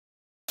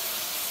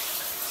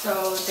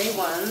So day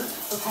one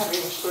of having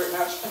short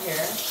natural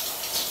hair.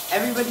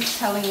 Everybody's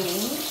telling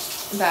me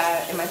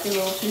that it might be a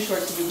little too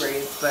short to do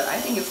braids, but I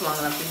think it's long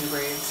enough to do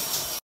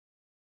braids.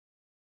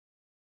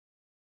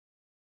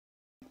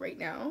 Right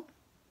now,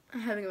 I'm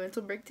having a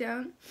mental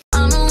breakdown.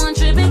 I'm the one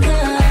tripping 'cause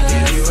I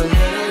gave you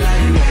another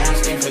lie, you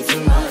asking for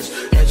too much.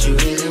 That you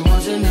really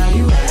want to, now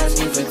you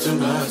asking for too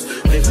much.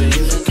 Wait for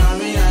you to call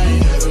me, I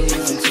ain't heard from you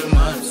in 2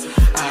 months.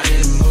 I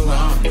didn't move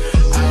on,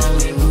 I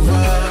only move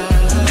on.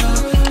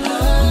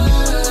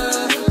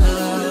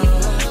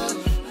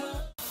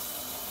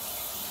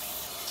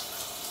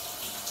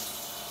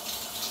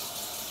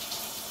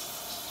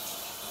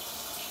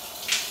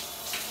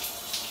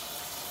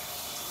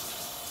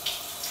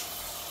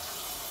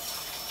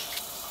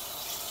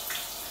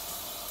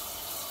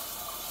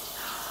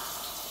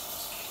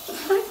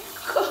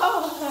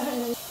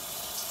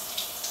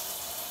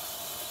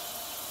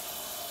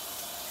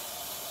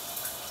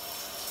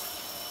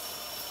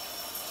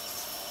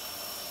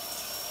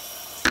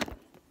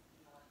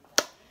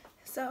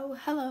 So,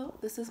 hello,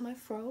 this is my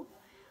fro,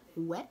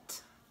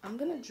 wet. I'm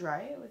gonna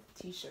dry it with a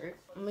t-shirt.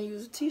 I'm gonna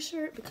use a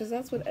t-shirt because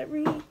that's what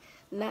every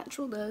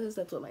natural does.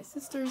 That's what my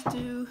sisters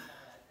do.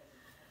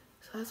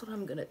 So that's what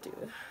I'm gonna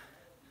do.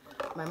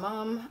 My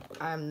mom,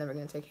 I'm never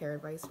gonna take hair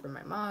advice from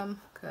my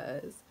mom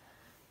because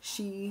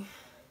she,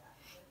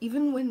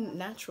 even when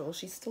natural,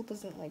 she still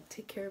doesn't like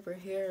take care of her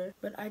hair.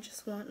 But I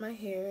just want my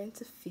hair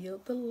to feel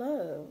the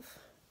love,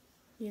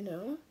 you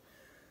know?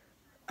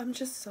 I'm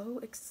just so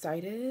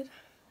excited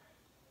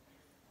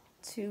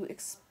to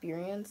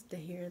experience the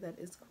hair that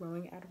is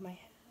growing out of my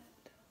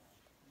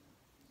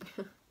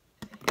head.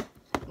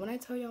 When I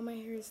tell y'all my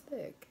hair is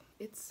thick,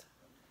 it's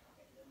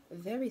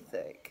very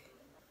thick.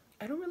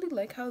 I don't really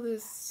like how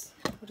this,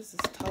 what is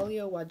this,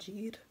 Talia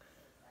Wajid,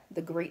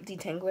 the Great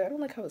Detangler, I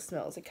don't like how it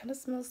smells. It kind of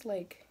smells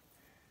like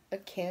a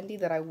candy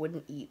that I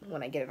wouldn't eat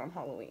when I get it on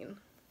Halloween.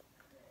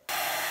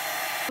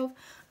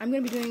 I'm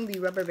going to be doing the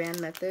rubber band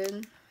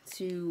method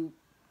to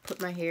put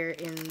my hair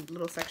in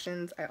little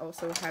sections. I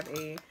also have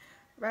a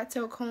rat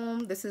tail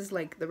comb. This is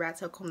like the rat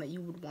tail comb that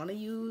you would want to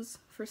use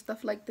for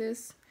stuff like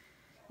this.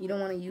 You don't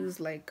want to use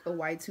like a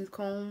wide tooth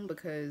comb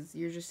because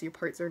your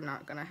parts are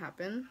not gonna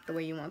happen the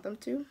way you want them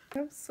to. I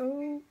have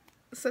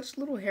such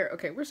little hair.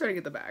 Okay, we're starting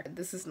at the back.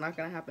 This is not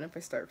gonna happen if I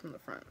start from the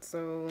front.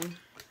 So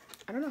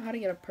I don't know how to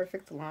get a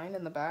perfect line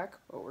in the back,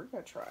 but we're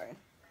gonna try.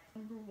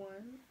 Number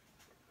 1.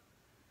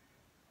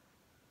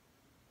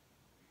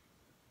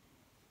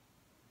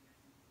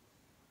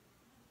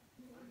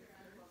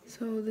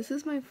 So this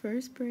is my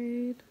first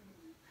braid.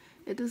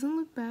 It doesn't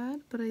look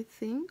bad, but I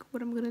think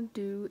what I'm gonna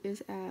do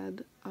is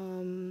add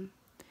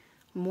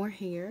more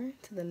hair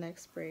to the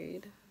next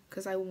braid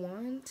because I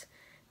want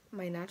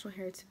my natural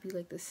hair to be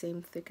like the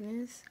same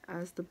thickness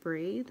as the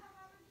braid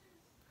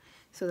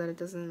so that it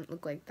doesn't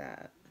look like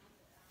that.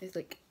 It's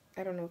like,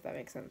 I don't know if that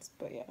makes sense,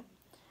 but yeah.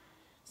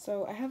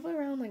 So I have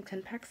around like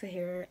 10 packs of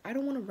hair. I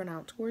don't want to run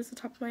out towards the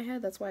top of my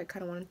head. That's why I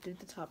kind of wanted to do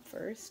the top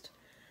first,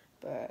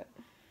 but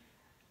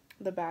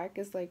the back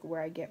is like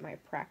where I get my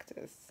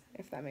practice,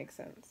 if that makes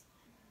sense.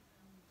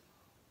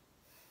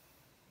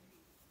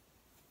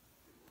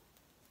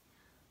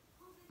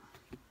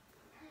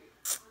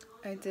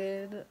 I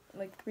did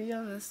like 3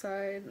 on this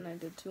side and I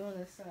did 2 on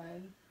this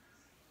side.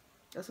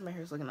 That's what my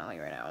hair's looking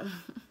like right now.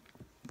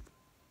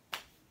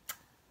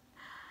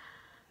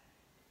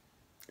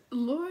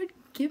 Lord,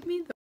 give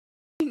me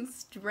the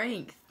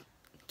strength.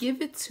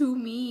 Give it to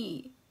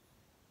me.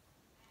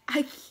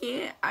 I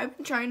can't. I've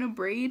been trying to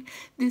braid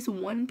this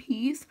one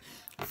piece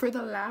for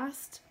the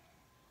last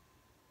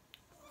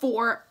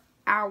 4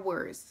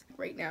 hours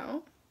right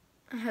now.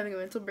 I'm having a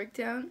mental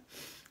breakdown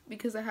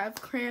because I have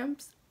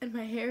cramps and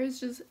my hair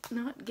is just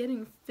not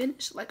getting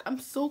finished. Like, I'm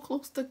so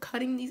close to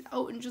cutting these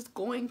out and just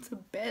going to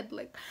bed.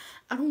 Like,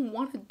 I don't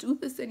want to do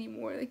this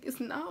anymore. Like, it's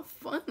not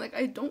fun. Like,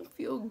 I don't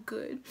feel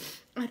good.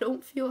 I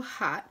don't feel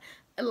hot.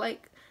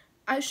 Like,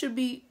 I should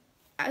be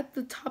at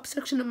the top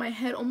section of my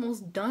head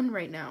almost done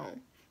right now.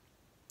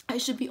 I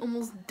should be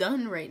almost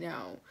done right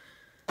now.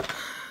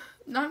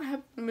 Not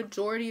having the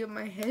majority of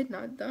my head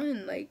not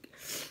done. Like,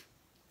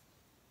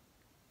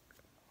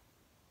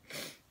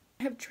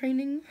 I have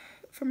training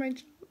for my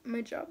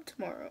job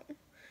tomorrow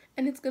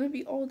and it's gonna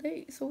be all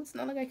day, so it's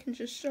not like I can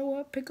just show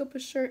up, pick up a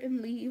shirt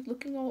and leave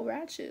looking all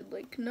ratchet.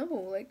 Like, no,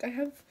 like I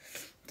have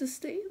to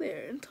stay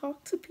there and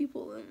talk to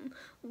people and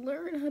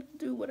learn how to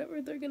do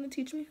whatever they're gonna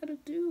teach me how to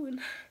do,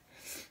 and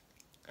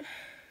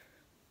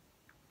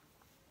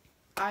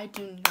I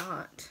do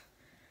not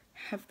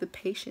have the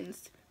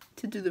patience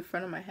to do the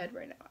front of my head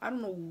right now. I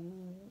don't know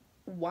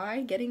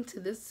why getting to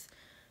this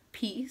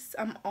piece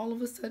I'm all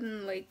of a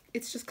sudden like,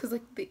 it's just because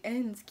like the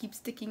ends keep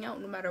sticking out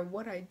no matter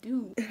what I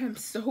do, and I'm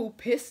so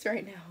pissed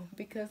right now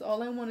because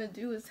all I want to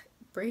do is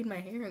braid my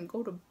hair and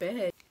go to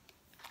bed.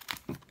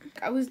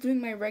 I was doing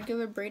my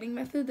regular braiding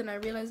method and I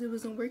realized it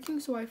wasn't working,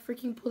 so I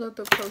freaking pulled out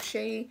the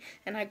crochet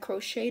and I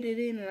crocheted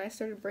it in and I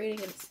started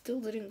braiding and it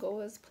still didn't go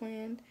as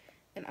planned,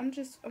 and I'm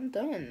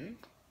done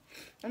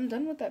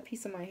with that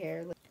piece of my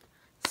hair.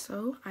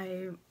 So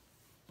I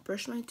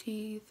brushed my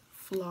teeth,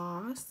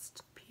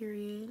 flossed,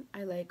 period.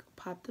 I like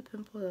popped the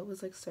pimple that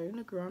was like starting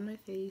to grow on my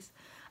face.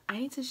 I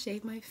need to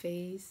shave my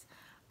face.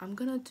 I'm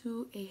gonna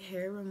do a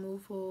hair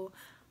removal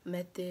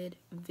method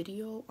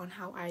video on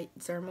how I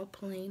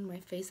dermaplane my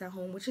face at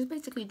home, which is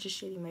basically just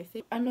shaving my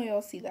face. I know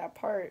y'all see that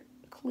part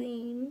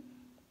clean.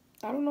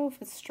 I don't know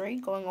if it's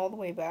straight going all the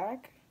way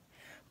back,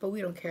 but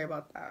we don't care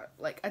about that.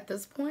 Like at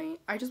this point,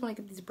 I just want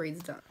to get these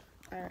braids done.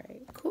 All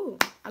right, cool.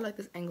 I like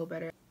this angle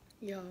better.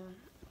 Y'all,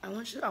 I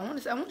want you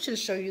to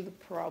show you the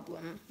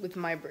problem with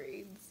my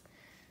braids.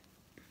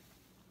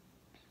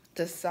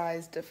 The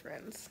size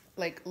difference.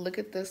 Like, look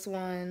at this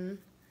one.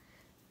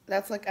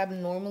 That's like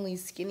abnormally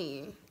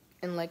skinny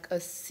in like a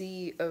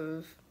sea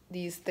of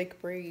these thick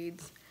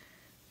braids.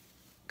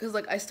 Cause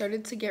like I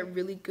started to get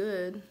really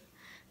good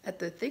at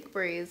the thick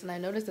braids and I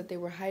noticed that they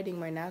were hiding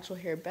my natural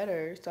hair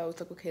better. So I was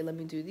like, okay, let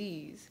me do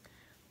these.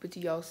 But do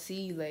y'all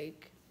see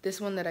like this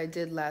one that I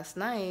did last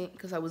night,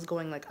 because I was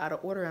going like out of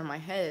order in my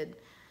head,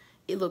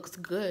 it looks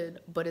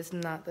good, but it's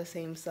not the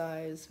same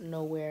size,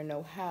 nowhere,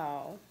 no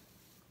how.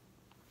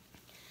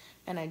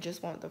 And I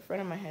just want the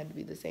front of my head to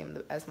be the same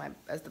as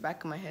the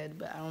back of my head,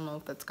 but I don't know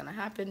if that's gonna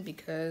happen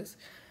because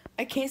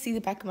I can't see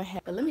the back of my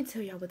head. But let me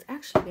tell y'all what's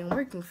actually been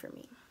working for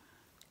me.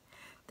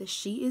 The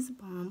She Is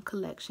Bomb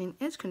Collection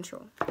Edge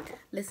Control.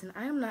 Listen,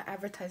 I am not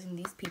advertising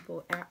these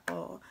people at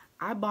all.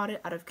 I bought it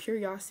out of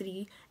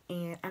curiosity,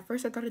 and at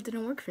first I thought it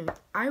didn't work for me.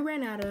 I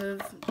ran out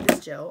of this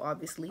gel,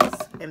 obviously,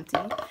 it's empty,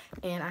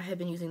 and I have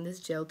been using this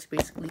gel to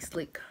basically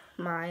slick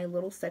my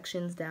little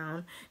sections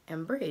down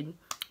and braid.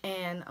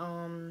 And,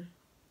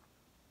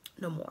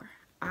 no more.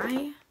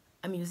 I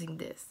am using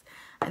this.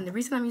 And the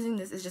reason I'm using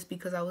this is just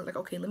because I was like,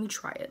 okay, let me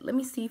try it. Let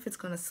me see if it's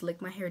going to slick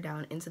my hair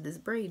down into this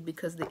braid,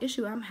 because the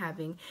issue I'm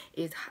having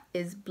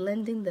is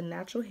blending the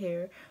natural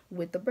hair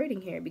with the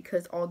braiding hair,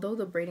 because although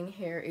the braiding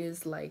hair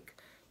is like,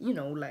 you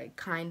know, like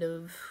kind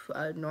of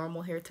a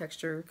normal hair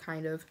texture,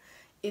 kind of,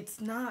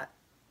 it's not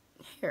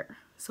hair.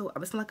 So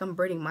it's not like I'm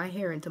braiding my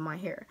hair into my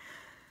hair.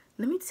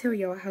 Let me tell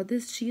y'all how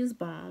this She Is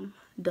Bomb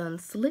done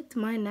slicked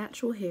my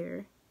natural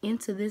hair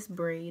into this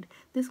braid.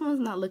 This one's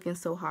not looking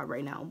so hot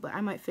right now, but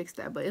I might fix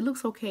that, but it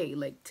looks okay.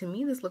 Like, to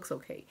me, this looks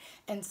okay.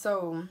 And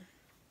so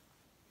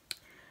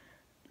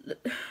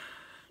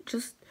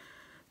just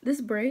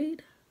this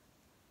braid,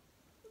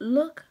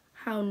 look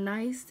how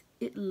nice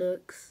it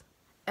looks,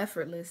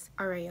 effortless.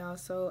 All right, y'all,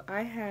 so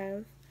I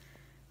have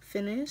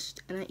finished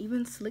and I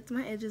even slicked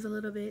my edges a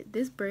little bit.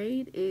 This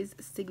braid is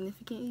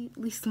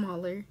significantly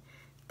smaller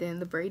than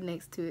the braid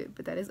next to it,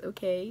 but that is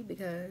okay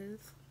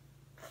because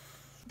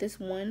this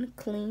one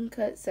clean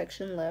cut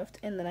section left,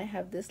 and then I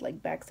have this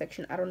like back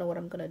section. I don't know what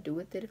I'm gonna do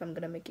with it, if I'm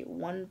gonna make it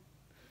one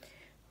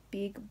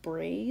big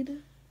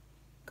braid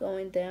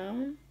going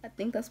down. I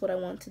think that's what I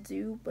want to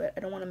do, but I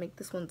don't want to make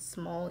this one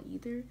small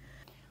either.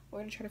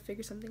 We're gonna try to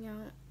figure something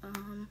out,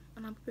 and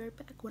I'll be right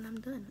back when I'm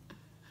done.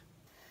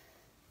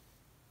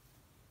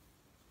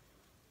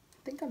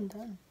 I think I'm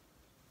done.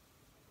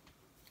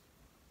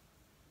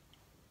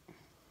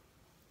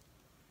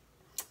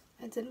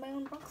 I did my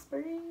own box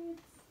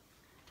braids.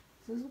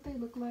 This is what they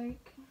look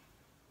like.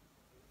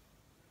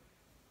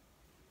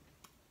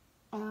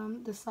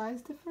 The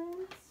size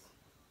difference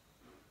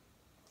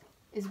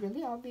is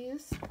really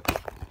obvious,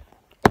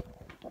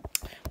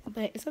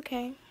 but it's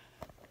okay.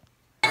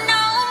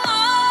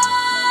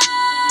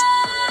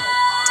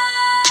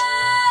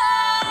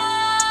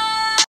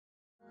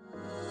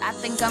 I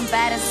think I'm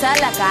bad as hell.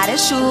 I got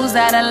issues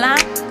that align.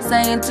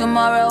 Saying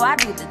tomorrow I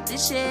do the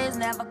dishes,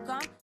 never gone.